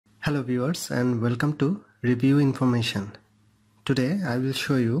Hello viewers and welcome to Review Information. Today I will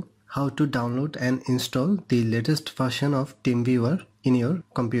show you how to download and install the latest version of TeamViewer in your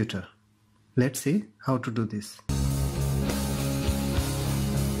computer. Let's see how to do this.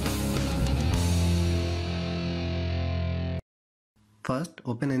 First,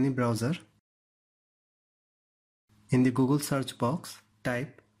 open any browser. In the Google search box,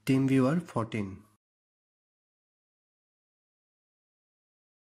 type TeamViewer 14.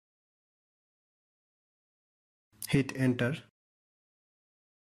 Hit enter.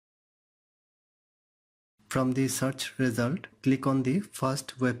 From the search result, click on the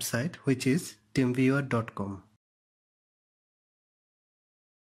first website, which is teamviewer.com.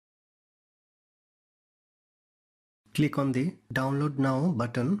 Click on the Download Now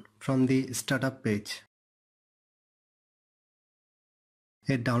button from the startup page.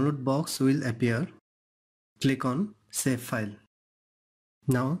 A download box will appear. Click on Save File.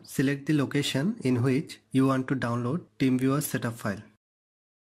 Now select the location in which you want to download TeamViewer setup file.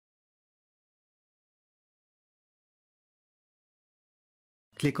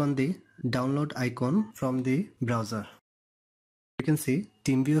 Click on the download icon from the browser. You can see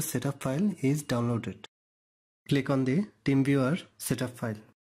TeamViewer setup file is downloaded. Click on the TeamViewer setup file.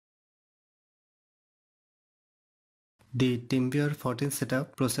 The TeamViewer 14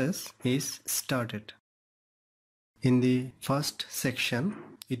 setup process is started. In the first section,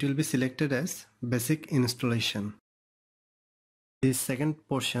 it will be selected as Basic Installation. The second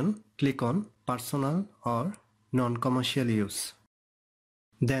portion, click on Personal or Non-Commercial Use.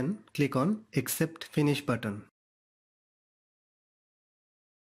 Then click on Accept Finish button.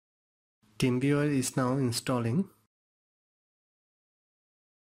 TeamViewer is now installing.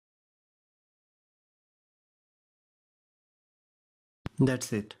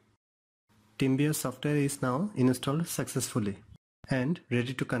 That's it. TeamViewer software is now installed successfully and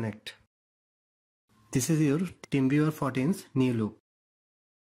ready to connect. This is your TeamViewer 14's new look.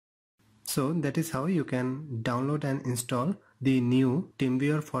 So that is how you can download and install the new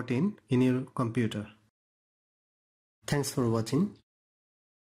TeamViewer 14 in your computer. Thanks for watching.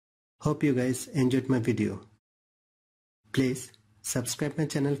 Hope you guys enjoyed my video. Please subscribe my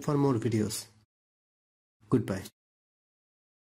channel for more videos. Goodbye.